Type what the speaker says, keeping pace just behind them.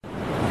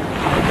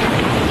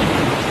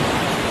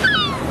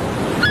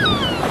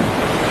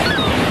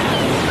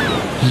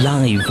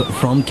Live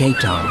from Cape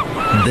Town,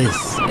 this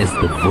is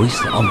the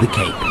Voice of the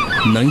Cape,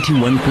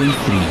 91.3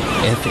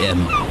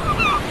 FM.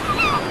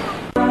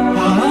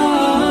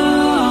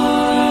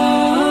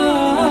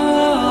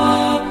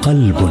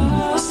 قلب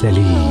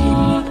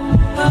سليم.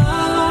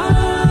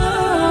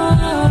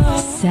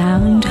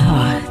 Sound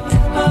Heart.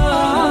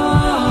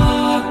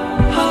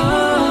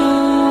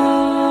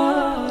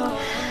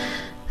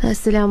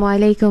 Assalamu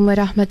alaikum wa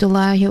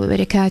rahmatullahi wa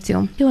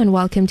barakatuh. And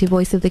welcome to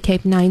Voice of the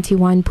Cape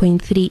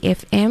 91.3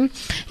 FM.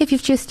 If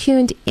you've just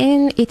tuned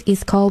in, it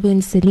is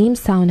Qalbun Salim,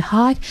 Sound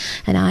Heart,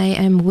 and I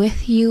am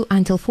with you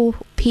until 4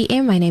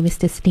 p.m. My name is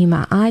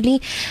Taslima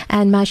Ali,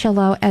 and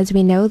mashallah, as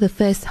we know, the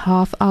first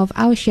half of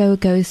our show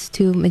goes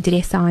to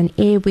Madrasa on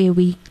Air, where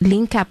we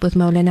link up with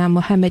Moulana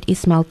Muhammad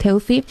Ismail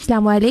Tofie.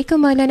 Assalamu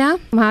alaikum, Moulana.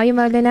 How are you,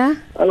 Moulana?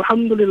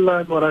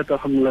 Alhamdulillah,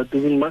 alhamdulillah,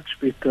 doing much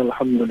better,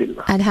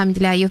 alhamdulillah.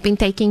 Alhamdulillah, you've been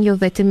taking your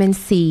vitamin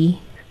C.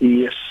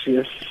 Yes,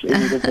 and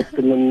the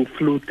vitamin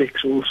flu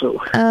takes also.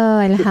 Oh,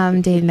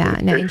 alhamdulillah.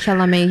 Now,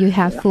 inshallah, may you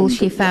have full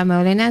shifa,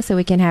 Moulana, so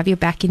we can have you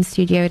back in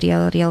studio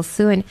real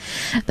soon.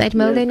 But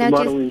Moulana,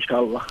 tomorrow,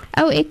 inshallah.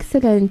 Oh,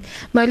 excellent.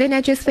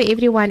 Moulana, just for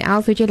everyone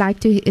else, would you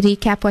like to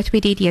recap what we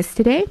did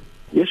yesterday?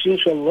 Yes,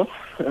 inshallah.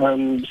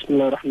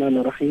 Bismillah ar-Rahman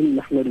ar-Rahim.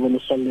 Nahmad wa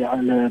nusalli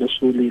ala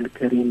Rasulil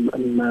Kareem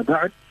amma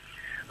ba'd.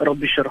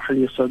 Rabbi shrah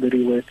li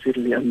sadri wa yassir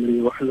li amri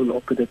wa hlul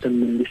 'uqdatan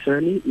min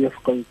lisani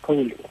yafqahu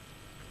qawli.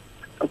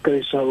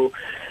 Okay, so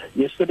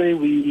yesterday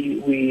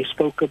we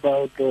spoke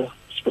about the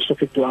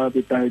specific dua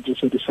that I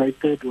just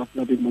recited, what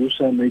Nabi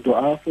Musa made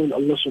dua for, and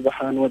Allah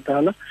subhanahu wa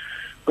ta'ala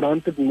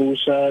granted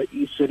Musa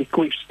his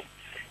request.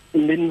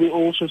 And then we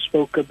also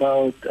spoke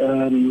about,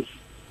 let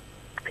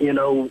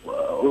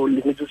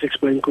me just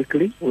explain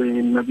quickly,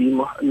 when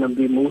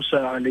Nabi Musa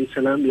alayhi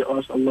salam, he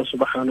asked Allah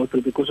subhanahu wa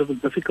ta'ala, because of the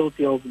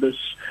difficulty of this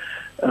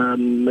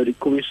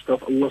request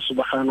of Allah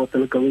subhanahu wa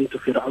ta'ala going to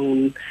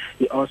Fir'aun,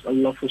 he asked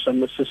Allah for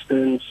some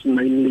assistance,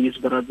 mainly his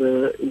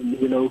brother,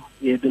 he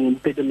had an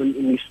impediment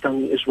in his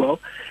tongue as well.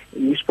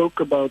 And we spoke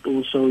about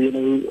also,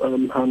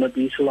 how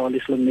Nabi sallallahu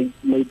alayhi wa sallam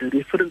made a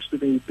reference to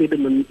the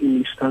impediment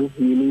in his tongue,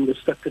 meaning the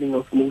stuttering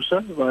of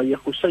Musa, while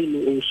Hussein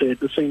also had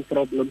the same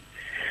problem.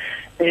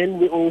 And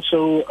we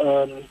also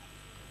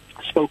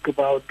spoke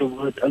about the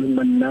word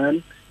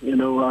al-Mannan,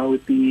 how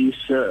it is,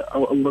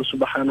 how Allah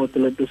subhanahu wa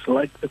ta'ala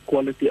dislikes the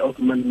quality of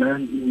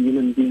Mannan in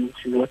human beings.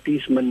 And what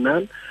is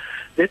Mannan?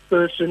 That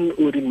person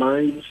who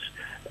reminds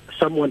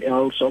someone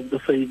else of the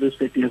favors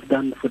that you have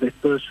done for that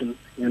person.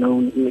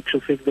 Makes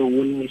effect the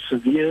warning is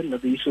severe.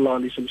 Nabi sallallahu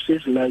alayhi wa sallam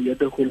says, La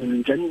yadakhul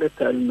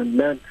al-jannata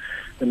al-Mannan.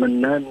 The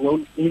Mannan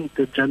won't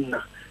enter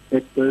Jannah.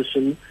 That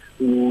person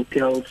who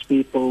tells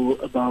people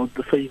about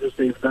the favors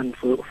they've done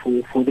for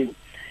them.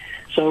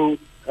 So,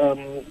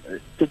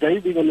 today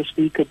we're going to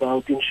speak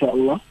about,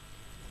 inshallah,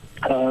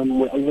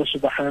 where Allah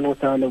subhanahu wa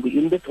ta'ala, we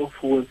ended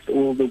off with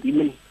all the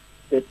women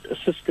that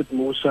assisted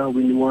Musa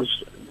when he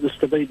was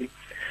just a baby.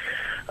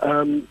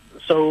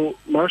 So,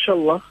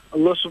 mashallah,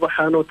 Allah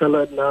subhanahu wa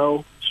ta'ala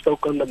now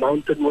spoke on the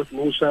mountain with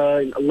Musa,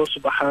 and Allah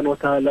subhanahu wa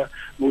ta'ala,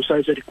 Musa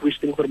is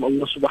requesting from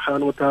Allah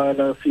subhanahu wa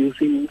ta'ala a few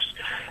things.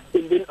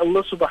 And then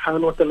Allah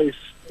subhanahu wa ta'ala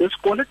this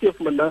quality of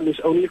Mannan is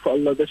only for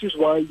Allah. This is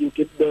why you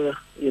get there's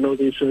a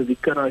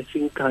dhikr I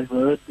think I've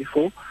heard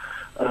before.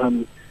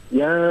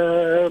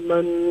 Ya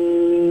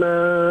Mannanu,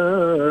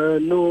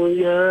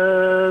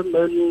 Ya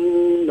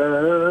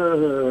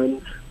Mannan,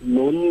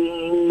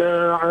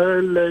 Munna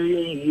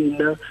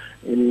alayna.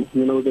 And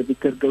the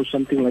dhikr goes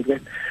something like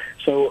that.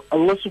 So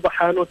Allah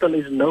subhanahu wa ta'ala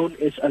is known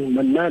as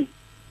Al-Mannan.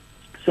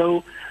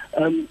 So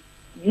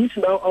he's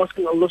now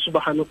asking Allah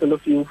subhanahu wa ta'ala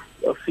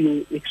a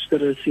few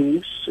extra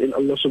things, and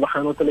Allah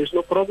subhanahu wa ta'ala has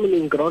no problem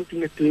in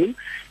granting it to him.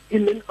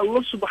 And then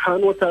Allah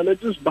subhanahu wa ta'ala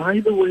just by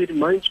the way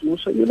reminds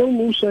Musa,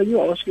 Musa,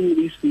 you're asking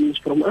these things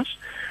from us,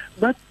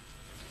 but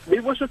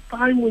there was a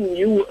time when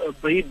you were a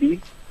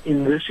baby,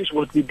 and this is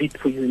what we did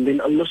for you. And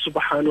then Allah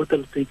subhanahu wa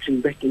ta'ala takes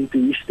him back into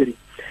history.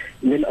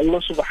 And then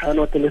Allah subhanahu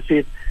wa ta'ala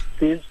says,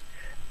 إِذْ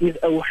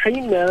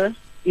أَوْحَيْنَا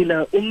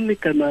إِلَىٰ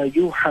أُمِّكَ مَا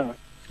يُوحَىٰ.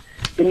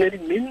 And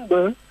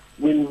remember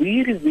when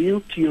we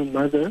revealed to your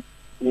mother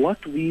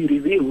what we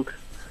revealed.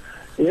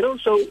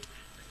 So,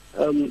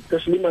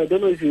 Taslima, I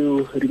don't know if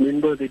you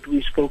remember that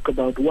we spoke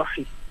about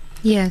wahi.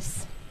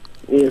 Yes.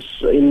 Yes,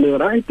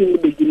 right in the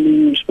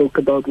beginning we spoke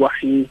about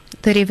wahi.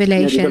 The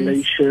revelation.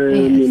 Yes.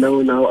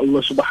 Now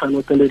Allah subhanahu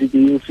wa ta'ala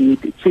reveals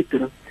it,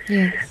 etc.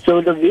 Yes.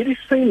 So the very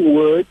same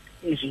word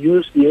is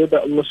used here by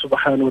Allah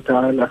subhanahu wa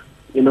ta'ala,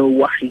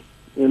 wahi.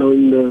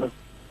 In the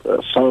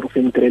Surah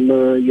and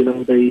grammar,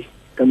 they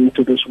come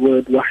to this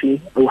word wahi,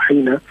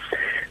 awhayna.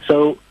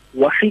 So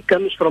wahi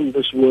comes from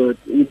this word.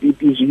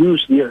 It is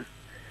used here.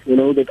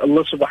 That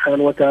Allah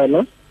subhanahu wa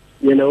ta'ala,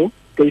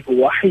 gave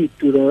wahi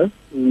to the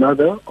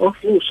mother of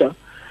Musa.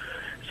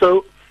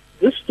 So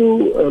just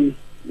to,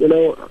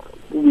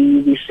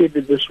 we said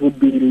that this would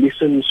be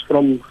lessons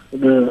from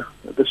the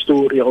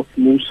story of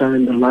Musa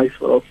and the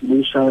life of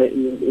Musa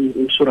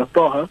in Surah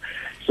Taha.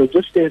 So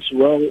just as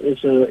well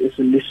as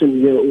a lesson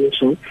here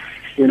also,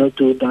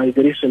 to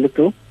digress a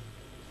little,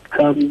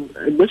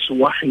 This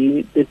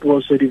wahi, it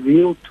was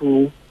revealed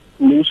to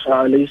Musa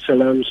alayhi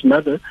salam's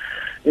mother.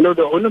 The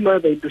ulama,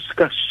 they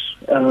discuss,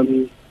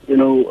 what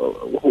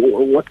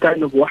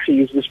kind of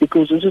wahi is this?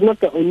 Because this is not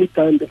the only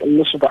time that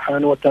Allah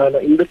subhanahu wa ta'ala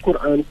in the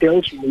Quran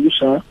tells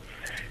Musa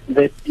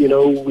that,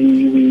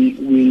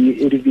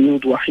 we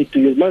revealed wahi to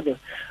your mother.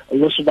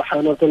 Allah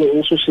subhanahu wa ta'ala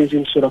also says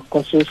in Surah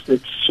Qasas,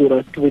 that's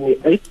Surah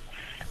 28,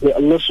 where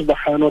Allah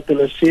subhanahu wa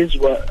ta'ala says,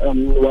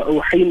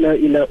 وَأَوْحَيْنَا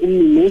إِلَىٰ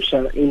أُمِّ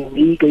مُوسَى, and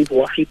we gave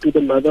wahi to the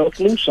mother of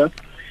Musa.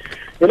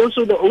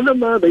 So the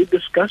ulama, they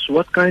discuss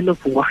what kind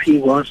of wahi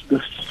was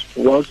this.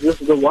 Was this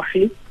the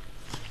wahi,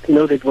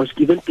 that was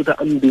given to the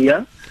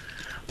Anbiya?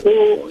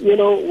 Or,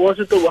 was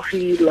it the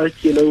wahi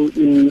like,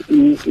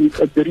 in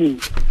a dream,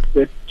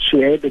 that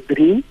she had a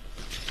dream,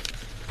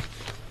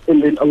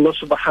 and then Allah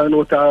subhanahu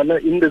wa ta'ala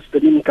in this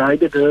dream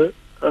guided her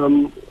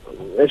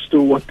as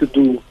to what to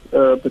do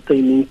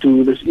pertaining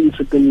to this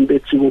incident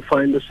that she will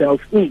find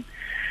herself in.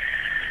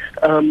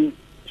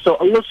 So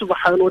Allah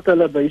subhanahu wa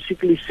ta'ala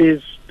basically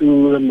says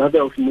to the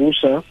mother of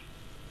Musa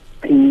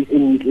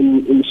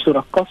in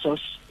Surah Qasas,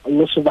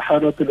 Allah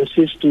subhanahu wa ta'ala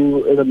says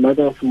to the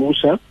mother of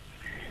Musa,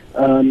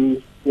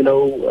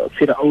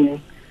 Fir'aun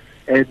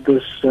had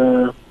this,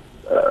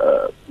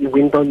 he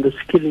went on this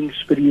killing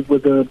spree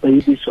with the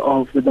babies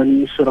of the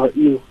Bani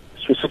Israel,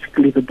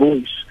 specifically the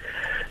boys,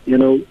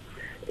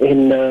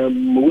 And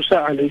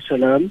Musa alayhi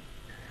salam,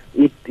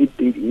 he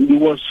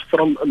was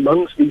from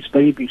amongst these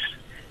babies.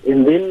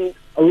 And then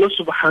Allah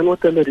subhanahu wa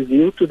ta'ala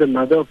revealed to the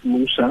mother of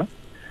Musa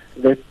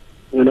that,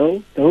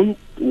 don't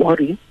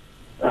worry,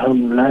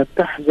 لا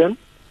تحزن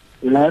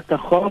لا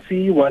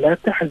تخافي ولا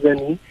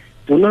تحزني,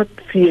 do not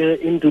fear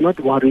and do not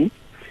worry.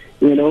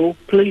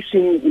 Place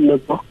him in a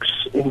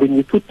box, and when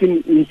you put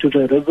him into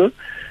the river,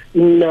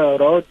 إِنَّا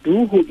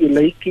رَادُوهُ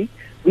إِلَيْكِ,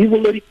 we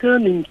will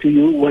return him to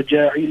you,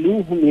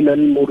 وَجَاعِلُوهُ مِنَ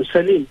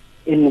الْمُرْسَلِينَ,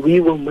 and we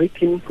will make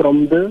him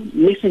from the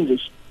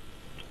messengers.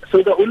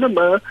 So the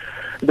ulama,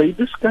 they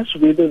discuss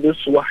whether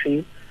this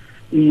wahi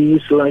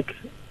is like,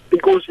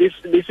 because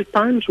there's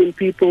times when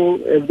people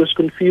have this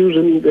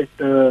confusion that,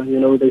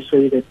 they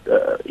say that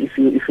if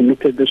you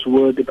look at this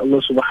word that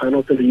Allah subhanahu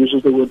wa ta'ala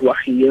uses the word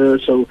wahi here,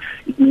 so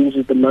it means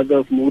that the mother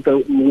of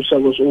Musa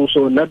was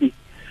also a Nabi.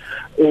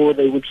 Or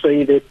they would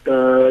say that,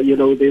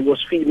 there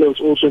was females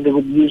also, and they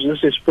would use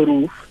this as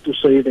proof to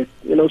say that,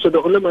 so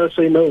the ulama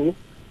say no,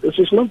 this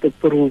is not the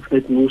proof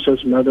that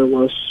Musa's mother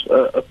was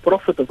a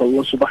prophet of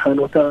Allah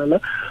subhanahu wa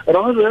ta'ala.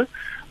 Rather,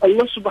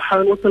 Allah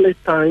subhanahu wa ta'ala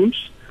at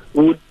times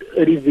would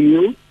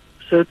reveal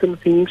certain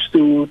things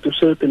to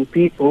certain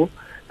people,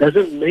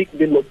 doesn't make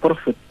them a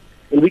prophet.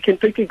 And we can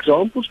take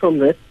examples from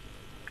that.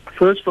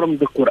 First, from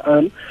the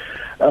Quran,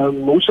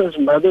 Musa's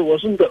mother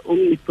wasn't the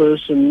only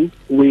person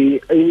where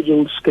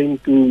angels came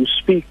to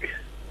speak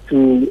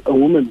to a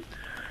woman.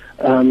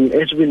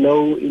 As we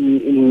know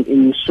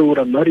in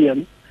Surah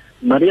Maryam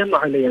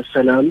alayhi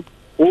salam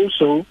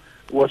also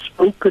was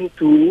spoken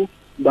to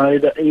by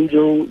the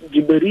angel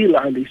Jibreel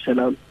alayhi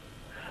salam.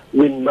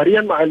 When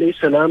Maryam alayhi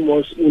salam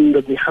was in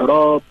the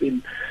mihrab,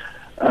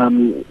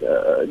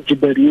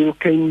 Jibreel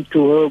came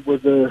to her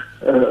with a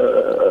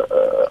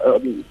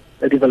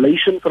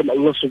revelation from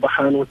Allah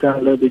subhanahu wa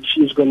ta'ala that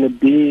she's going to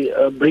be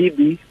a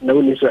baby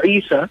known as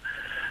Isa.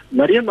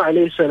 Maryam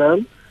alayhi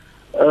salam,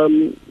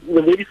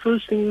 the very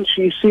first thing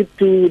she said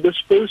to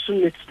this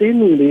person that's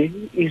standing there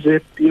is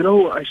that,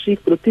 I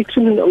seek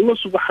protection in Allah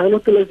subhanahu wa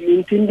ta'ala, if you're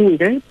intending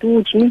that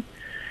towards me.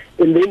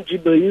 And then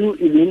Jibreel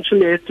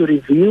eventually had to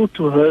reveal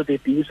to her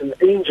that he is an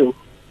angel.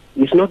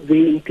 He's not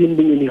there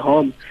intending any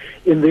harm.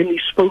 And then he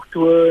spoke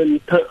to her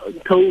and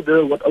told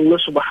her what Allah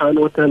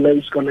subhanahu wa ta'ala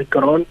is going to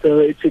grant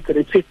her, etc.,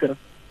 etc.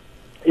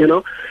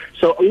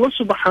 So Allah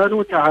subhanahu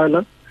wa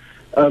ta'ala,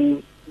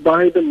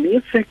 by the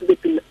mere fact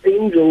that an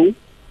angel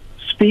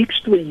speaks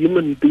to a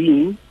human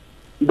being,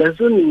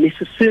 doesn't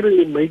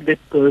necessarily make that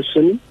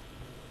person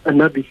a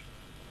Nabi.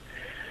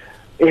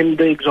 And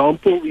the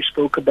example we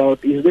spoke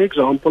about is the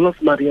example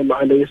of Maryam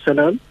alayhi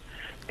salam.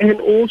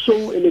 And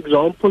also an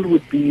example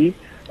would be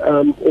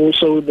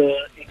also the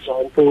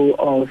example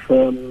of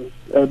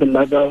the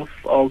mother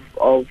of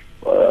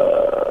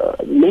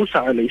Musa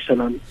alayhi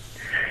salam.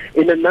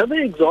 And another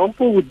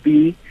example would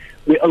be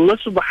where Allah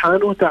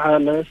subhanahu wa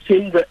ta'ala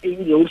sent the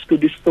angels to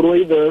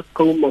destroy the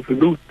qawm of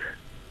Lut,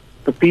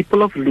 the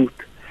people of Lut.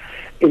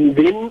 And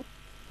then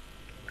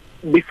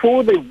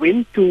before they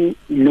went to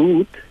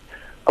Lut,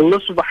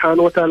 Allah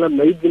subhanahu wa ta'ala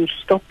made them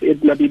stop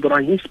at Nabi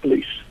Ibrahim's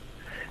place.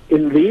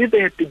 And there they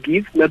had to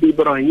give Nabi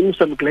Ibrahim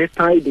some glad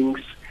tidings.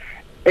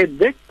 At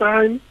that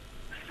time,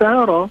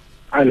 Sarah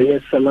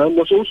alayhi salam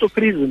was also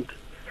present.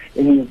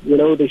 And,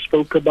 they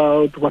spoke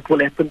about what will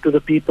happen to the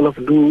people of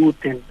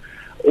Lut and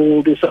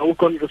all this whole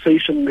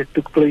conversation that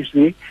took place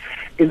there.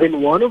 And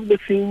then one of the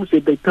things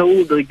that they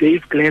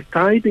gave glad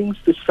tidings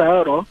to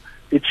Sarah,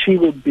 that she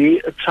will bear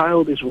a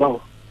child as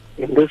well.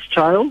 And this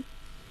child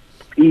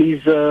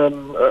is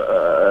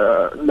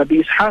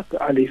Nabi Ishaq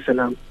alayhi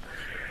salam.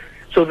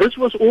 So this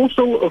was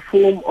also a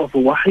form of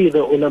wahi,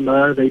 the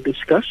ulama, they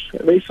discuss.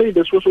 They say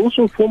this was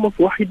also a form of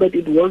wahi, but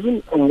it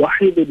wasn't a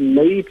wahi that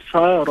made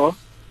Sarah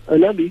a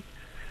Nabi.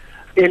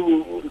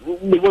 And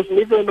there was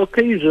never an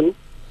occasion,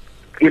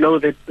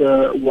 that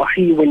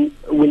wahi,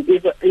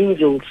 whenever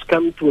angels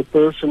come to a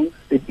person,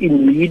 it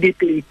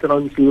immediately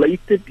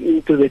translated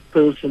into that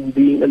person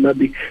being a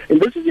Nabi.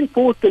 And this is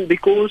important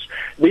because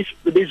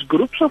there's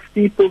groups of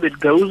people that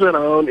goes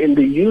around and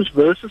they use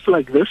verses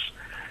like this,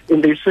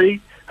 and they say,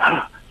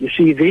 you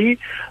see there,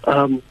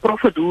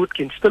 prophethood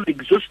can still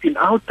exist in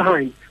our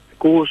time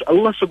because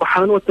Allah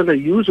subhanahu wa ta'ala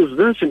uses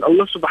this and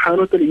Allah subhanahu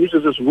wa ta'ala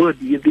uses this word,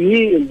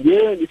 there and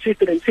here,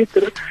 etc.,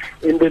 etc.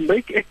 And they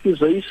make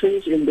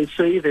accusations and they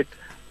say that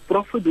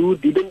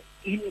prophethood didn't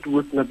end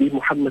with Nabi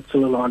Muhammad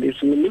sallallahu alayhi wa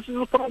sallam. This is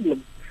a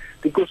problem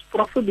because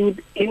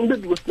prophethood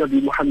ended with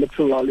Nabi Muhammad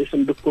sallallahu alayhi wa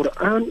sallam. The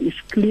Quran is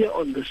clear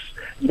on this.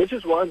 This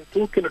is why I'm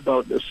talking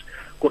about this.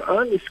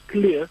 Quran is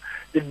clear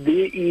that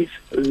there is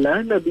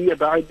La Nabiya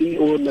Ba'di,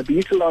 or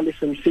Nabi sallallahu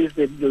alayhi wa sallam says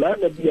that La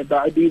Nabiya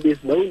Ba'di,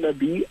 there's no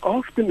Nabi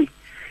after me.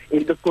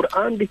 And the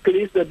Quran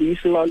declares that Nabi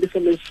sallallahu alayhi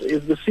wa sallam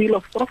is the seal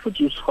of prophets,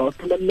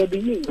 Khatam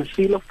al-Nabiyyin, the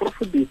seal of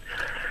prophethood.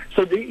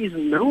 So there is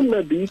no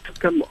Nabi to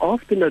come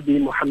after Nabi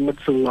Muhammad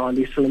sallallahu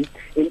alayhi wa sallam.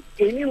 And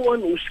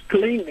anyone who's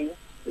claiming,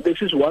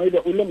 this is why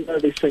the ulama,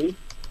 they say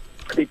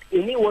that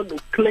anyone who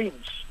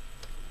claims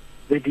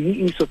that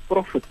he is a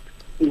prophet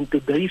in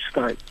today's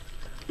time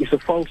is a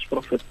false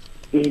prophet.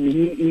 And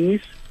he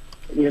is,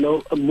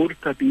 a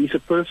murtad. He is a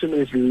person who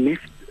has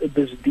left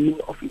this deen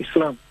of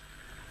Islam.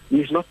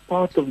 He is not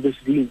part of this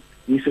deen.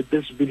 He is a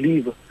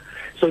disbeliever.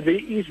 So there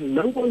is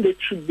no one that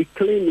should be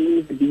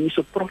claiming that he is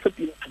a prophet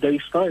in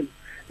today's time.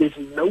 There's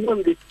no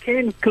one that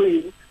can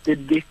claim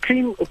that there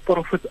came a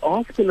prophet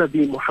after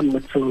Nabi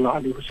Muhammad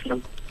sallallahu alaihi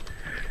wasallam.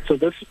 So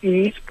this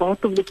is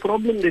part of the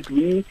problem that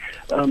we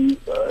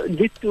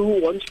get to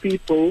once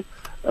people,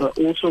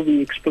 also we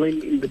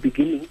explained in the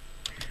beginning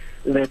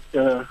that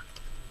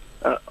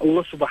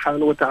Allah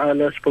subhanahu wa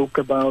ta'ala spoke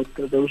about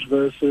those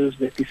verses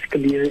that is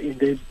clear and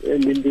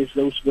then there's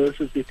those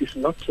verses that is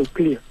not so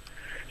clear.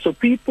 So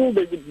people,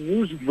 they would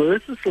use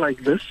verses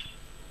like this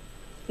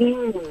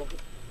in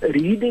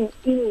reading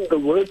in the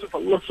words of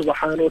Allah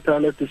subhanahu wa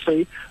ta'ala to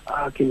say,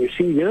 can you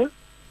see here?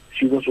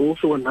 She was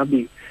also a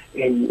Nabi.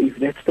 And if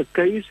that's the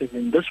case, and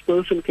then this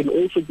person can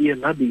also be a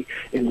Nabi.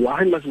 And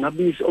why must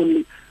Nabis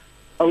only?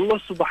 Allah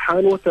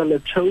subhanahu wa ta'ala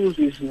chose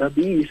his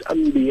Nabi, his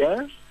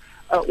Anbiya,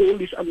 all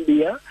his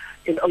Anbiya,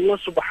 and Allah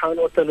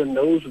subhanahu wa ta'ala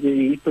knows where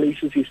he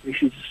places his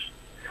messages.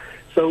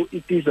 So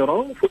it is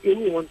wrong for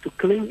anyone to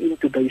claim in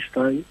today's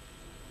time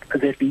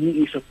that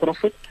he is a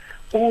prophet,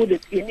 or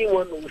that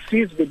anyone who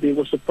says that there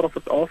was a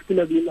prophet after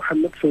Nabi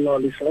Muhammad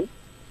sallallahu alaihi wasallam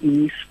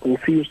is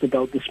confused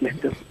about this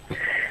matter.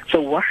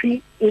 So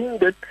wahi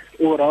ended,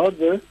 or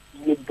rather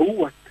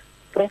nubuwwat,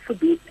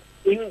 prophethood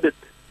ended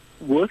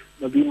with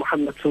Nabi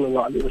Muhammad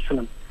sallallahu alaihi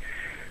wasallam.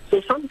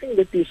 So something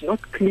that is not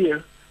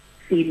clear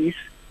is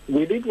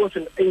whether it was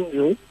an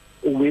angel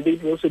or whether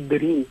it was a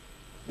dream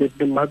that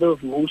the mother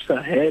of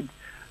Musa had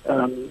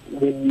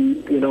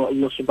when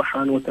Allah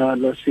subhanahu wa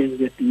ta'ala says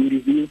that he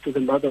revealed to the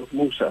mother of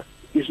Musa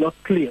is not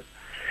clear.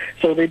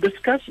 So they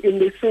discuss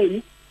and they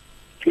say,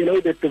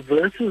 that the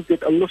verses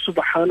that Allah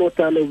subhanahu wa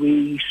ta'ala, where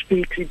he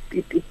speaks,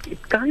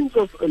 it kind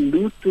of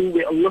allude to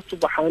where Allah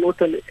subhanahu wa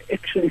ta'ala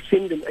actually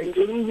sent an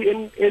angel.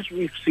 And as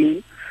we've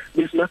seen,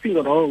 there's nothing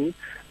wrong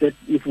that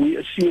if we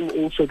assume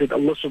also that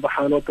Allah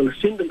subhanahu wa ta'ala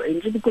sent an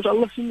angel, because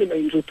Allah sent an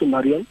angel to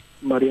Maryam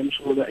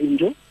saw the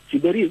angel,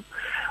 Jibreel.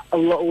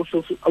 Allah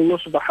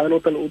subhanahu wa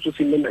ta'ala also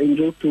sent an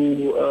angel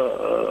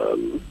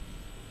to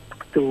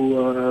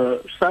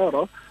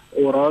Sarah,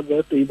 or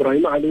rather to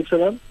Ibrahim alayhi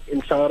salam,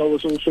 and Sarah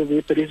was also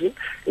there present,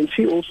 and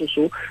she also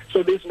saw.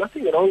 So there's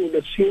nothing wrong in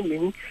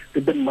assuming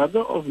that the mother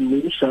of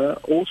Musa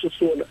also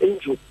saw an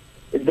angel.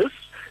 And this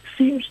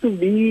seems to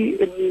be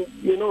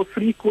a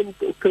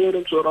frequent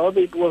occurrence, or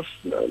rather it was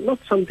not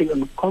something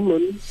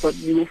uncommon, but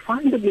you will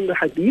find it in the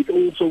hadith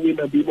also when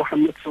Nabi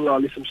Muhammad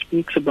sallallahu alaihi wasallam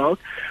speaks about.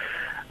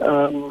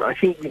 I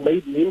think we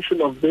made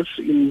mention of this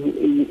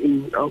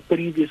in our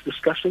previous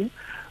discussion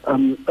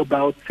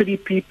about 3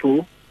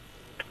 people,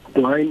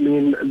 blind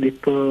man,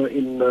 leper,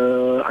 in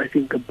I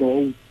think a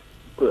bald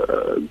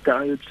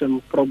guy had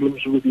some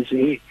problems with his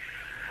hair.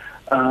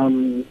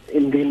 And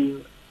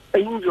then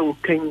angel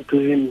came to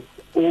him,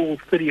 all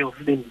 3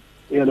 of them,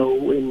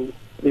 when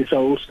there's a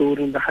whole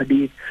story in the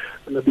hadith.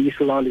 Nabi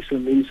sallallahu alaihi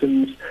wasallam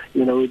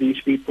mentions,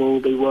 these people,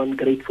 they weren't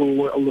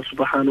grateful. Allah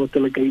subhanahu wa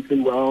ta'ala gave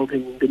them wealth,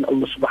 and then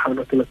Allah subhanahu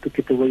wa ta'ala took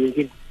it away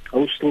again.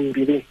 Whole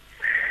story there.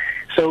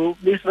 So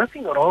there's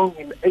nothing wrong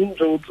in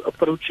angels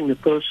approaching a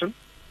person.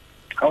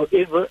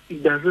 However,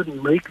 it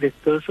doesn't make that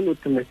person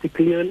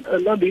automatically a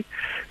Nabi.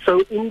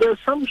 So in the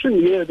assumption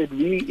here that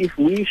if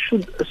we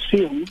should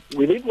assume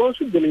whether it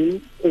was a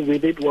dream or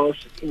whether it was,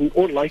 in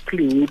all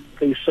likelihood,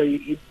 they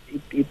say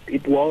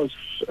it was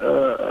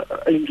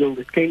angel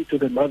that came to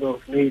the mother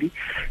of Mary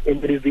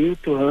and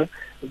revealed to her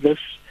this,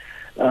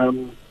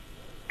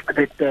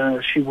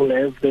 that she will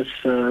have this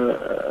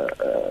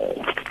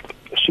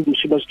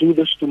she must do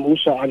this to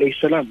Musa alayhi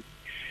salam.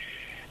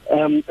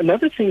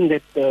 Another thing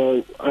that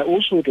I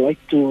also would like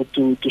to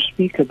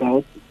speak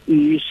about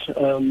is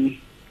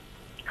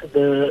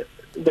the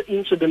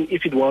incident,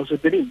 if it was a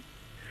dream.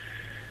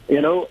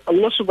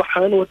 Allah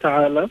subhanahu wa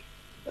ta'ala,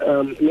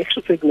 next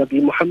to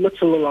Nabi Muhammad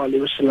sallallahu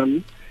alayhi wa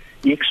sallam,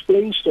 he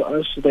explains to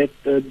us that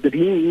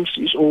dreams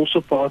is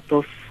also part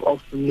of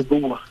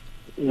nubuwah,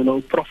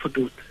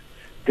 prophethood.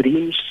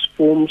 Dreams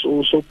forms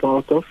also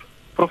part of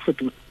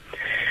prophethood.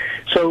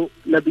 So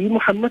Nabi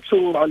Muhammad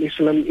sallallahu alayhi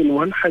wa sallam, in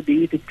one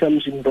hadith, it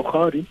comes in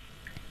Bukhari,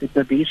 that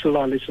Nabi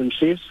sallallahu alayhi wa sallam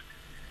says,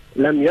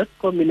 لم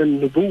يبق من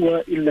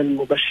النبوة إلا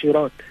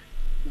المبشرات,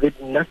 that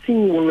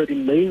nothing will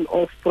remain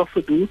of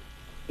prophethood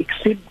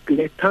except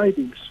glad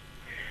tidings.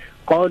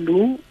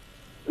 قالوا,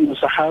 the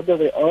Sahaba,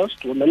 they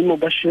asked, وَمَا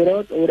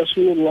الْمُبَشِّرَاتِ, O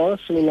Rasulullah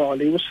sallallahu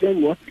alayhi wa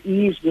sallam, what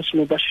is this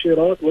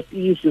mubashirat, what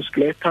is this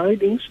glad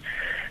tidings?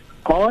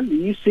 قال,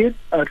 he said,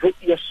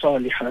 الرؤيا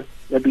الصالحة.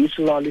 Nabi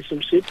sallallahu alayhi wa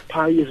sallam said,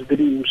 pious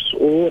dreams,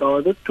 or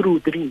rather true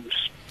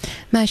dreams.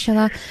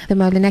 MashaAllah. The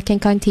Moulana can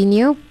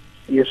continue.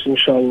 Yes,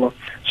 inshallah.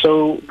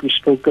 So we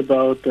spoke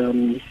about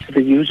the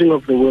using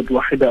of the word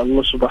wahida.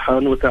 Allah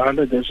subhanahu wa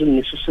ta'ala doesn't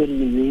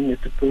necessarily mean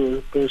that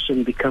the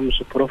person becomes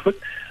a prophet.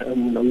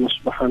 Allah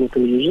subhanahu wa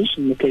ta'ala uses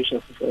in the case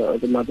of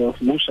the mother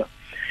of Musa.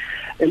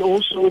 And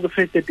also the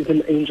fact that if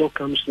an angel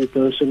comes to the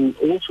person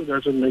also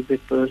doesn't make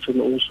that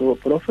person also a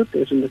prophet,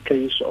 as in the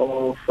case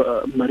of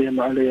Maryam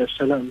alayhi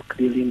salam,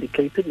 clearly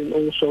indicated, and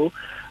also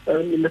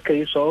in the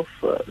case of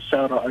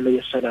Sarah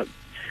alayhi salam.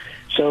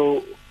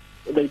 So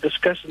they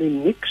discussed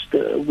and mixed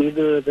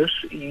whether this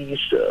is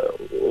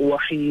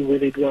wahi,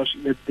 whether it was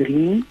in a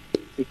dream,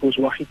 because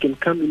wahi can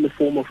come in the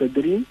form of a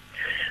dream,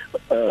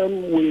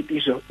 whether it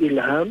is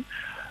ilham,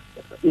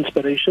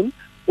 inspiration,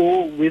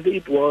 or whether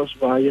it was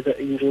via the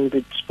angel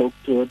that spoke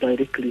to her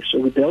directly. So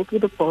we dealt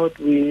with the part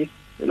where,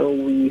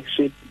 we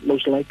said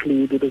most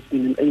likely it would have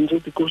been an angel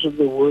because of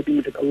the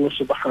wording that Allah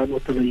subhanahu wa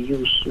ta'ala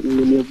used.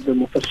 Many of the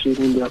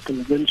mufassirin, they are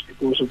convinced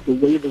because of the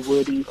way the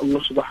wording, Allah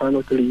subhanahu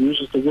wa ta'ala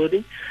uses the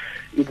wording,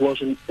 it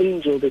was an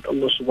angel that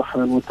Allah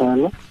subhanahu wa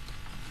ta'ala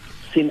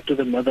sent to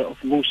the mother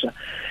of Musa.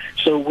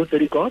 So with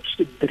regards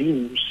to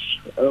dreams,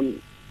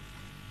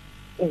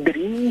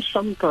 dreams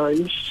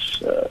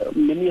sometimes,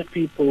 many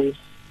people,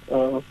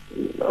 I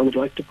would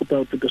like to put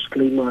out the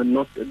disclaimer, I'm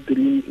not a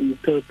dream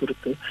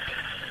interpreter,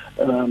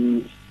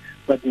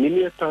 but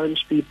many a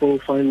times people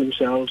find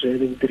themselves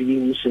having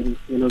dreams and,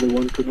 they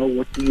want to know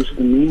what is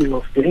the meaning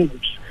of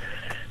dreams.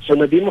 So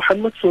Nabi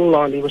Muhammad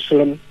sallallahu alayhi wa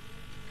sallam,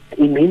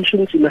 he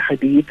mentions in a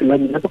hadith,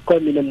 لَمْ يَبْقَ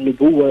مِنَ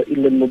النُّبُوَّةِ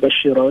إِلَّا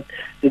الْمُبَشِّرَاتِ,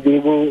 that there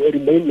will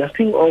remain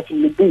nothing of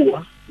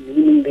nubuwah,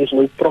 meaning there's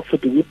no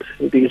prophethood,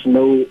 there's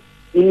no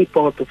any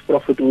part of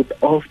prophethood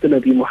after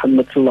Nabi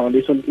Muhammad sallallahu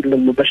alayhi wa sallam, إِلَّا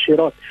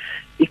الْمُبَشِّرَاتِ,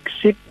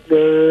 except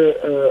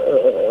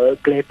the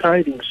glad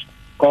tidings.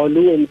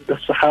 قالوا, and the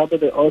Sahaba,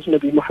 they asked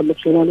Nabi Muhammad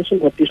sallallahu alayhi wa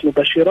sallam, what is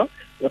mubashira?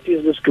 What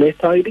is this glad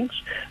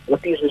tidings?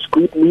 What is this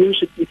good news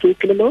that you're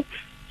talking about?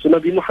 So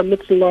Nabi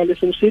Muhammad sallallahu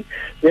alayhi wa sallam said,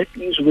 that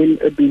is when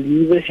a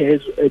believer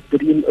has a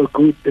dream, a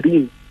good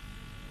dream.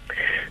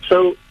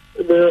 So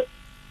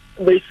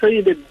they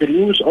say that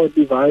dreams are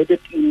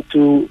divided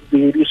into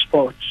various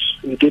parts.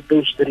 You get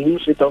those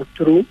dreams that are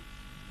true,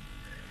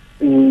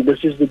 and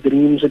this is the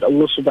dreams that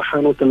Allah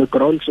subhanahu wa ta'ala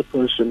grants a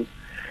person.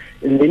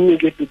 And then you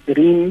get the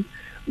dream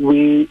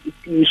where it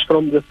is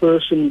from the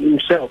person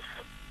himself.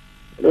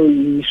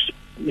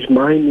 His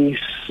mind is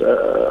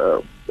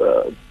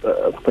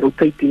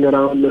rotating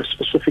around a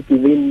specific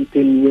event,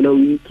 and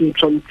he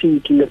keeps on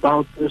thinking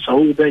about this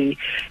whole day,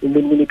 and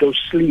then when he goes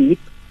to sleep,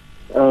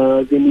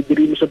 then he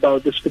dreams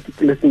about this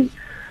particular thing.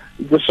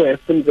 It just so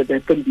happened that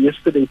happened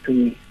yesterday to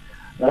me.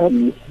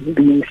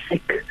 Being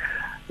sick,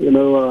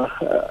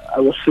 I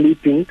was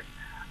sleeping.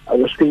 I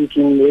was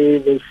thinking, hey,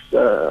 there's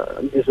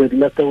a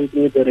letter with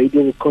me, the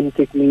radio will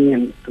contact me,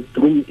 en toe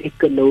droom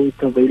ek nou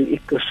terwyl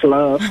ek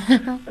slaap,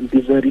 en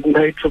dis 'n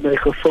ringheid vir my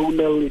gefoon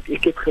nou,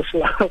 ek het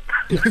geslaap.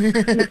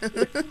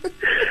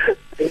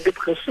 Ek het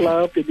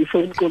geslaap, en die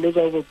phone kon ons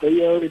al by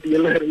jou, en die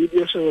hele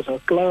radio so was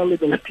al klaar, en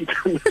hulle het iets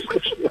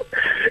geslaap.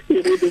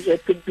 This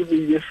happened to me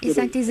yesterday. Is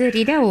that a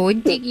reader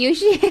won't take you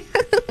shit?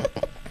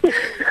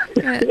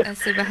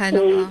 Subhanallah.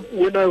 So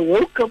when I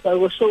woke up, I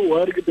was so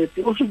worried that,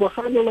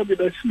 subhanallah,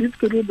 when I sleep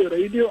through the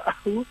radio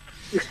out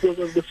because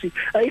of the sick.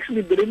 I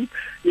actually dreamed,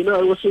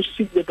 I was so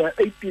sick that I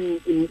ate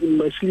in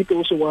my sleep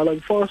also while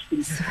I'm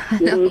fasting. So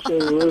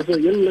it was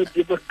a yellow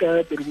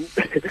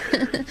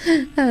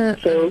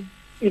So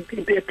it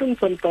happens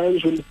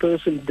sometimes when the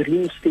person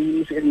dreams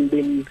things, and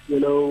then,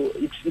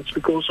 it's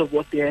because of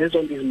what he has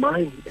on his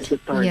mind at the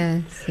time.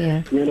 Yes,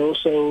 yeah.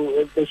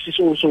 So this is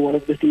also one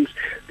of the things.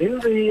 Then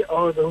there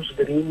are those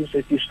dreams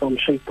that is from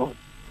shaitan.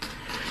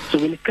 So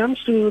when it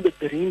comes to the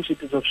dreams,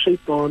 it is of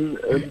shaitan,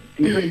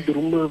 die zijn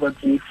dromen wat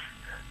jy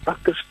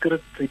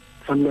afgeskrik het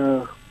van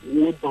een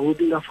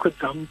behouding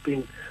afgedamp,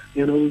 en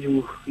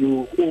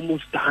you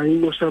almost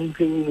dying or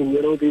something,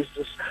 and there's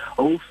this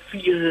whole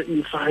fear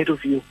inside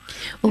of you.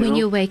 Or when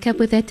you wake up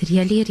with that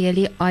really,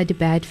 really odd,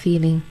 bad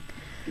feeling.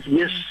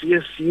 Yes,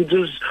 you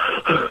just,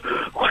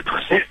 what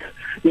was that?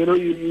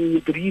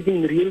 You're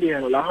breathing really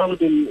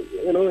loud, and,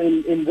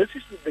 and this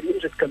is the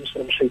dreams that comes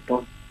from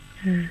shaitan.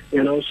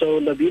 So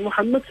Nabi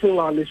Muhammad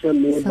sallallahu alaihi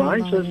wasallam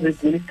advised us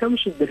that when it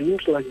comes to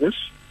dreams like this,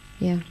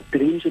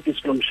 dreams that is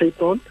from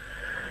shaitan,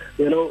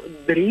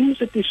 dreams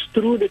that is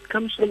true that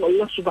comes from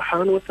Allah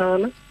subhanahu wa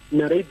ta'ala,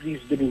 narrate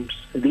these dreams.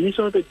 These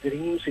are the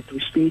dreams that we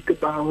speak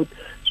about.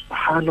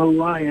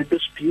 Subhanallah, I had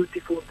this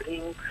beautiful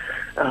dream.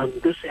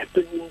 This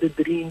happened in the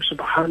dream.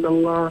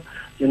 Subhanallah.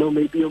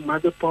 Maybe your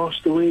mother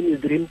passed away and you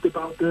dreamt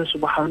about her.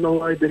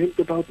 Subhanallah, I dreamt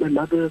about my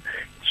mother.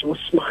 She was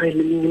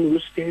smiling and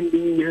was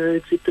standing here,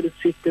 etc.,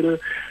 etc.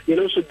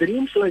 So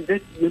dreams like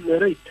that you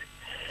narrate.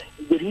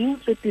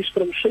 Dreams that is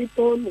from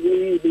shaitan,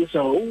 where there's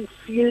a whole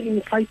fear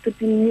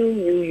incited in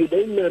you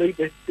don't narrate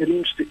that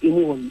dreams to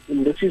anyone.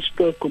 And this is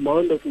per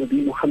command of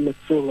Nabi Muhammad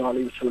sallallahu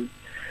alaihi wasallam.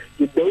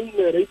 You don't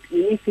narrate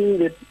anything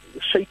that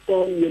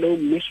shaitan,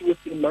 mess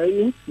with your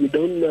mind. You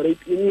don't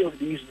narrate any of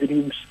these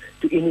dreams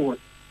to anyone.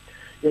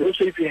 So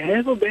if you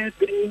have a bad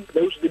dream,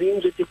 those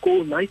dreams that you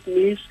call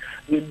nightmares,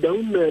 you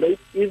don't narrate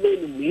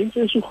even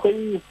mensen so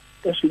gauw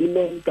as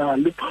iemand daar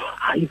loop.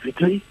 Hy weet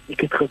jy,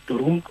 ek het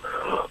gedroom.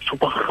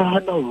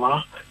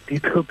 Subhanallah,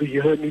 dit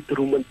gebeur nie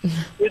droom.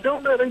 You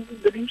don't narrate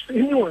the dreams to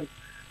anyone.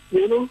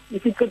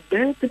 If it's a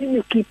bad dream,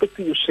 you keep it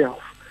to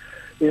yourself.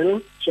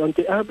 So aan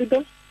die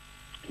arbeider,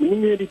 nie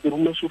meer die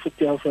drome so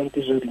vertel van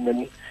te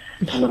zoringen nie.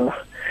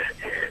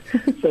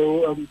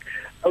 So,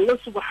 Allah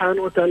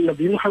subhanahu wa ta'ala,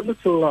 Nabi Muhammad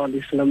sallallahu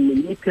alayhi wa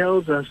sallam, he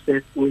tells us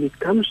that when it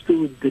comes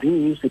to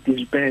dreams, it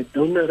is bad.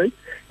 Don't narrate.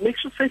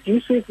 Next of fact, he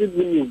says that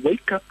when you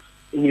wake up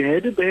and you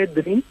had a bad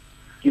dream,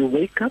 you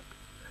wake up,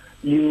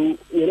 you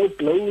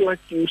blow like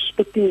you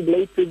spitting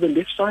blow to the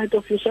left side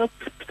of yourself.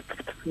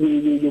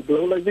 You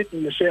blow like that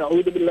and you say,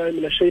 A'udhu billahi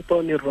minash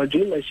shaitanir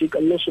rajim. I seek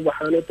Allah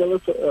subhanahu wa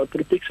ta'ala,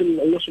 protection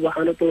Allah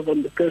subhanahu wa ta'ala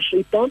from the cursed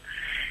shaitan.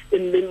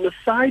 And then the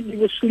side you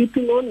were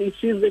sleeping on, he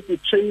says that you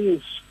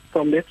change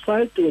from that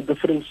side to a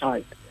different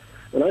side.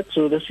 Right?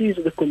 So this is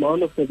the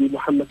command of Nabi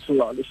Muhammad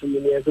sallallahu alaihi wasallam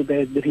when he has a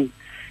bad dream.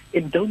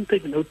 And don't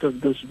take note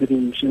of those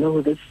dreams.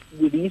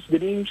 These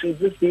dreams, you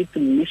just need to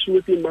mess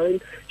with your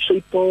mind.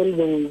 Shaitan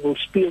will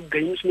play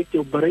games with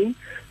your brain.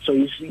 So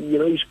he's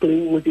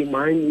playing with your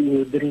mind in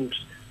your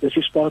dreams. This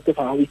is part of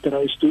how he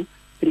tries to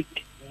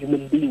trick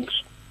human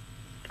beings.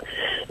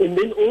 And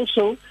then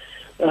also,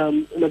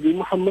 Nabi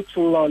Muhammad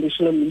sallallahu alaihi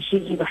wasallam, he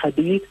says in the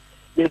hadith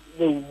that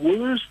the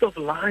worst of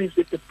lies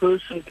that the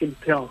person can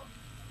tell,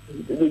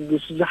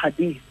 this is a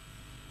hadith,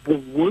 the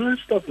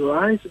worst of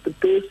lies that the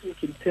person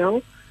can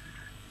tell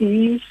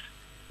is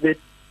that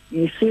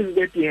he says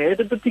that he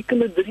had a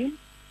particular dream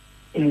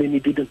and then he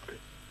didn't.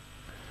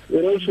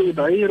 So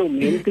die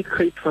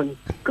romanticheid van,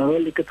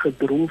 girl, ek het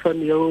gedroom van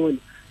jou, and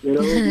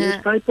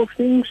these type of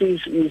things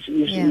is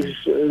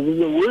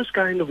the worst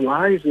kind of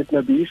lies that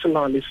Nabi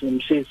sallallahu alaihi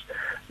wasallam says.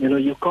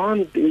 You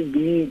can't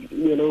be,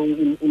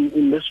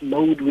 in this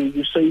mode where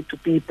you say to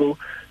people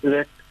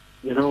that,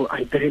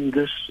 I dreamed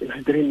this and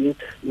I dreamed it,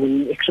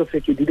 when except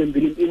you didn't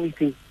dream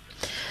anything.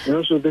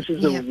 So this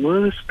is the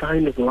worst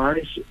kind of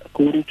lies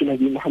according to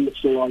Nabi Muhammad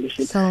sallallahu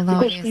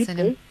alaihi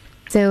wasallam.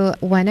 So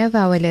one of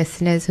our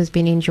listeners who's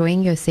been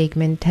enjoying your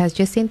segment has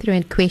just sent through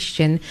a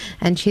question,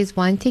 and she's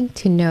wanting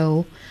to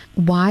know,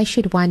 why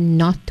should one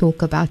not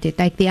talk about it?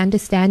 Like, the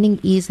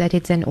understanding is that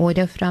it's an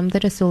order from the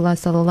Rasulullah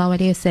sallallahu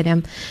alaihi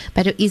wasallam,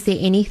 but is there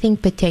anything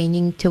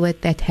pertaining to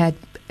it that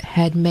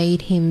had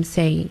made him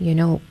say,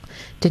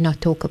 do not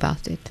talk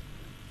about it?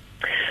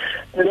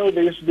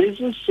 There's this,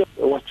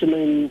 what's the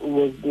name,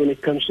 when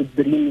it comes to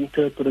dream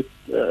interpreters,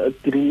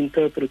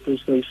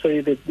 they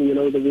say that,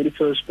 the very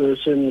first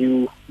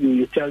person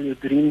you tell your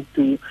dream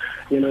to,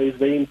 if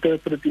they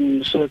interpret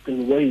in a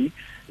certain way,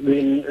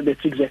 then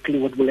that's exactly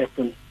what will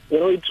happen.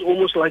 It's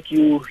almost like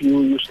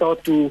you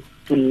start to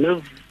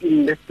live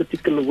in that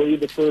particular way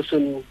the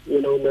person,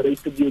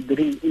 narrated your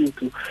dream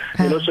into.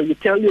 So you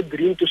tell your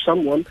dream to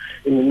someone,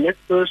 and when that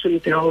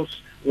person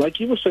tells, like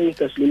you were saying,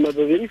 Taslima,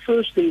 the very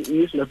first thing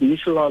is Nabi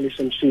sallallahu alaihi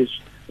wasallam says.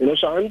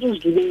 So I'm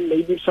just giving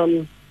maybe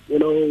some,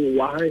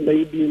 why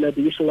maybe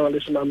Nabi sallallahu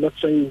alaihi wasallam, I'm not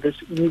saying this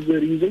is the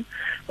reason,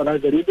 but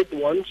I've read it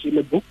once in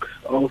a book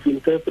of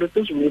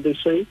interpreters where they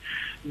say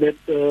that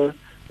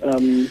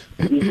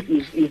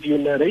if you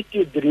narrate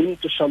your dream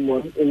to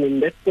someone and when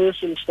that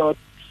person starts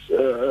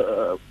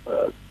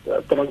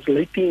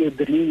translating your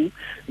dream,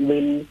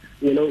 then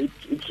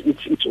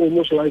it's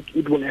almost like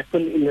it will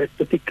happen in that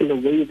particular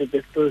way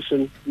that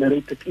person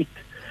narrated it.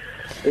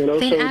 Then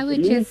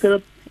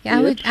so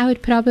I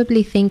would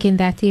probably think in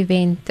that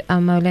event,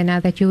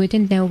 Moulana, that you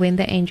wouldn't know when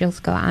the angels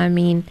go.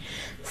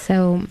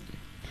 So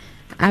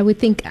I would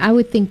think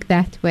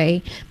that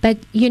way. But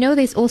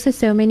there's also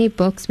so many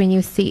books when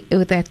you see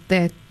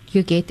that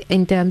you get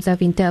in terms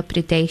of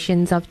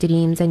interpretations of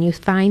dreams, and you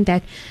find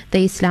that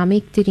the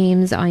Islamic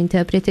dreams are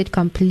interpreted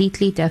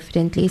completely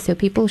differently. So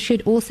people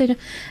should also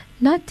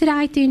not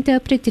try to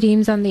interpret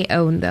dreams on their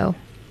own, though.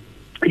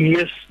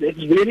 Yes,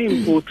 that's very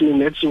important.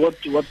 That's what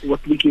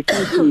we get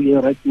into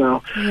here right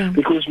now. Yeah.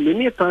 Because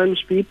many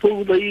times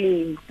people,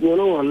 they,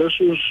 Allah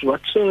says,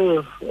 what's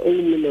a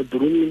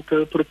dream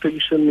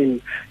interpretation?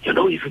 And,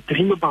 if you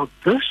dream about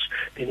this,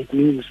 then it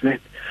means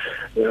that.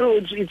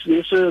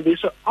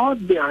 There's a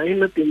art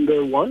behind it. In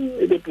the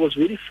one that was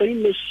very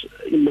famous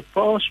in the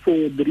past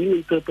for dream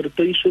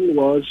interpretation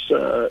was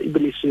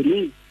Ibn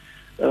Sirin.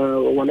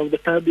 One of the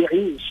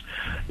tabi'ins,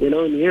 and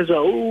there's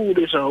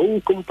a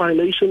whole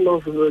compilation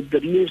of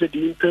dreams that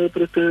he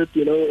interpreted,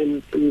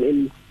 and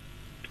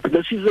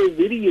this is a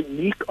very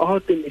unique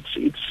art, and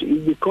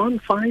you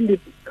can't find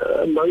it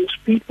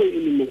amongst people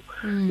anymore.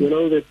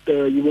 That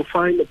you will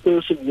find a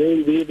person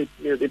very rare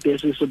that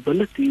has this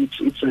ability.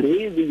 It's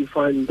rare that you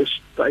find this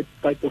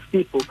type of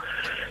people.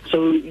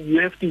 So you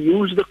have to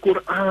use the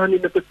Quran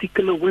in a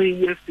particular way.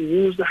 You have to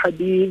use the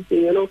Hadith.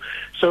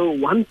 So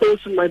one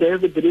person might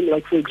have a dream,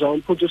 like for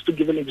example, just to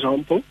give an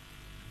example,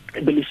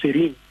 Ibn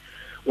Sirin.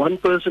 One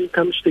person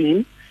comes to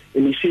him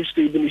and he says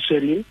to Ibn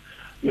Sirin,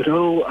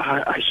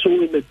 I saw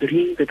in a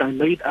dream that I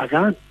made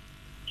adhan.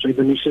 So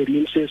Ibn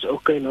Sirin says,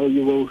 okay, now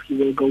you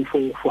will go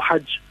for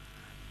Hajj.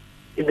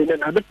 And then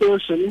another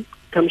person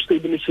comes to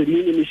Ibn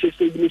Sirin and he says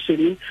to Ibn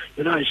Sirin,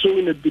 I saw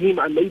in a dream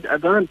I made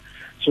adhan.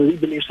 So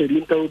Ibn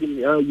Sirin told him,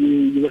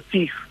 you're a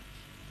thief.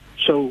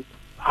 So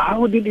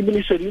how did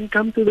Ibn Sirin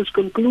come to this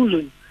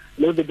conclusion?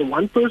 That the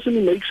one person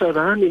who makes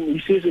adhan and he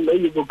says,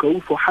 you will go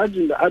for Hajj,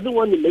 and the other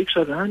one who makes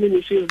adhan and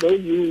he says, no,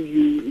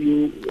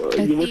 you're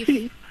a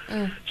thief.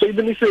 So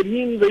Ibn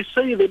Sirin, they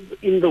say that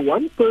in the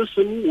one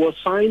person was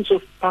signs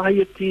of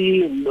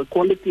piety and the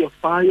quality of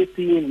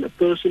piety and the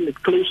person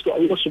that close to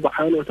Allah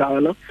subhanahu wa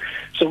ta'ala.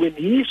 So when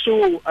he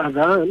saw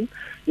adhan,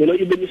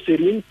 Ibn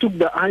Sirin took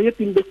the ayat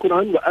in the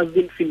Quran,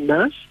 وَأَذِّن فِي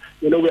النَّاسِ,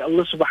 where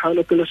Allah subhanahu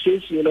wa ta'ala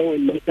says,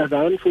 and make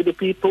adhan for the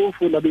people,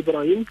 for Nabi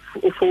Ibrahim,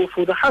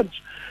 for the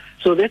Hajj.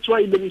 So that's why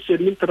Ibn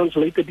Sirin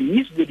translated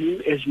his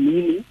dream as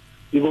meaning,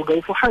 he will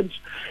go for Hajj.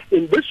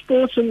 And this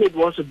person, he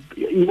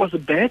was a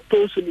bad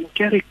person in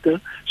character.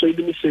 So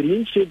Ibn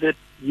Sirin said that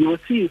you're a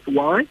thief.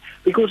 Why?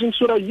 Because in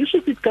Surah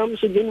Yusuf it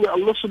comes again where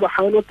Allah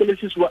subhanahu wa ta'ala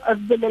says,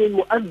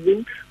 وَأَذَّنَ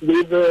الْمُؤَذِّن,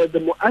 where the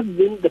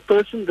mu'adhin, the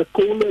person, the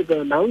caller,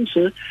 the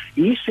announcer,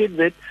 he said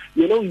that,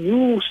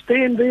 you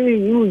stand there,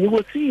 you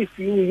a thief,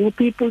 you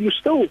people, you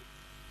stole.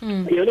 So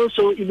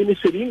Ibn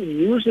Sirin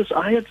used this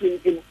ayat,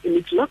 and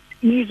it's not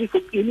easy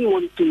for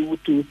anyone to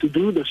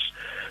do this.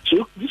 So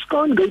you just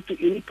can't go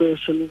to any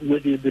person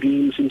with your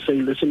dreams and say,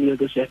 listen here,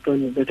 this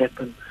happened, that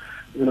happened,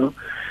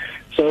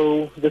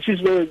 So this is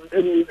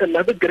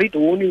another great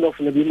warning of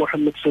Nabi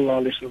Muhammad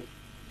sallallahu alaihi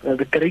wasallam,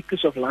 the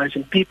greatest of lies.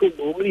 And people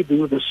normally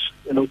do this,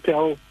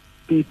 tell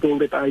people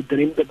that I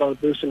dreamed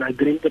about this and I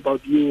dreamed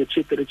about you,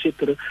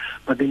 etc.,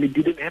 but then it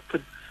didn't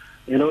happen.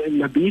 And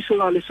Nabi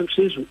sallallahu alaihi wasallam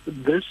says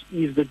this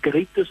is the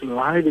greatest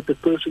lie that a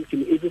person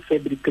can ever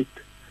fabricate.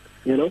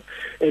 And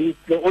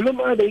the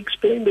ulama, they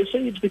explain, they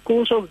say it's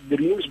because of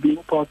dreams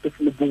being part of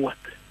nubuwwat,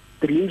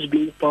 dreams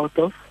being part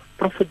of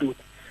prophethood.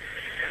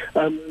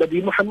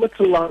 Nabi Muhammad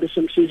sallallahu alaihi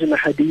wasallam says in the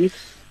hadith,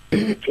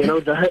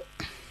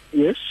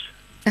 yes?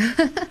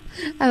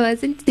 I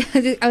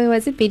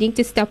wasn't meaning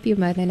to stop you,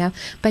 Moulana,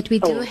 but we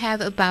do have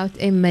about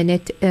a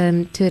minute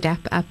to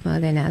wrap up,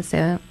 Moulana.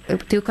 So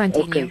to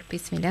continue, okay.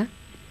 Bismillah.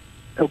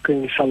 Okay,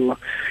 inshallah.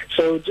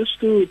 So just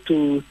to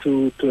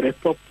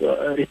wrap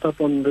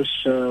up on this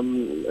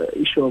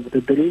issue of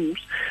the dreams,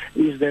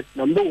 is that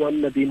number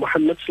one, Nabi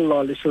Muhammad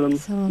sallallahu alaihi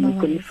wasallam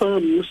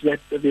confirms that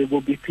there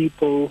will be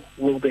people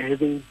who will be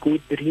having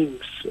good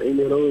dreams, in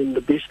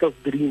the best of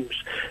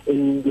dreams.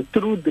 And the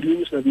true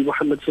dreams Nabi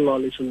Muhammad sallallahu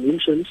alaihi wasallam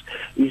mentions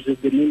is the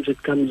dreams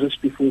that comes just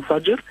before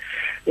Fajr,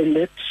 and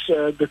that's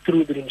the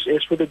true dreams.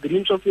 As for the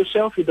dreams of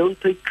yourself, you don't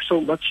take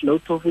so much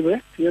note of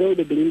that.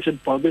 The dreams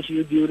that bothers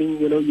you during,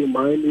 your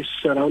mind is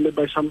surrounded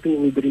by something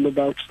and you dream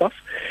about stuff.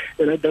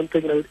 And I don't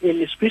take note,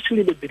 and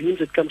especially the dreams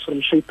that comes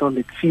from shaitan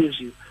that fears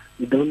you.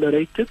 You don't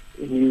narrate it,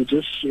 and you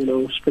just,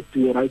 spit to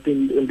your right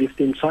and left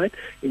hand side,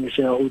 and you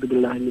say, A'udhu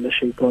billahi minash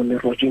shaitanir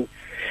rajim.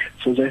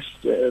 So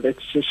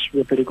that's just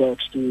with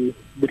regards to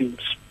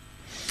dreams.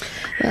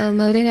 Well,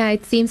 Moulana,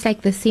 it seems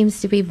like this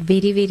seems to be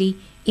very, very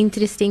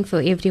interesting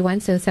for everyone.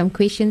 So some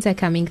questions are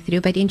coming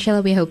through, but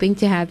inshallah we're hoping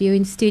to have you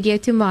in studio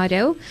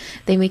tomorrow.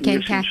 Then we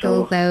can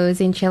tackle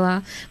those,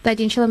 inshallah. But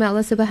inshallah, may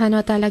Allah subhanahu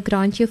wa ta'ala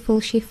grant you full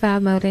shifa,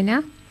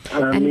 Moulana.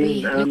 And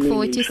we look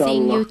forward to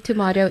seeing you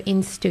tomorrow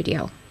in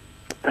studio.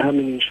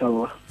 Ameen,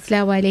 inshallah.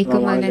 Assalamu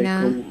alaikum,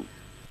 Moulana.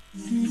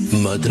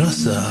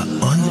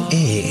 Madrasa on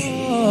air.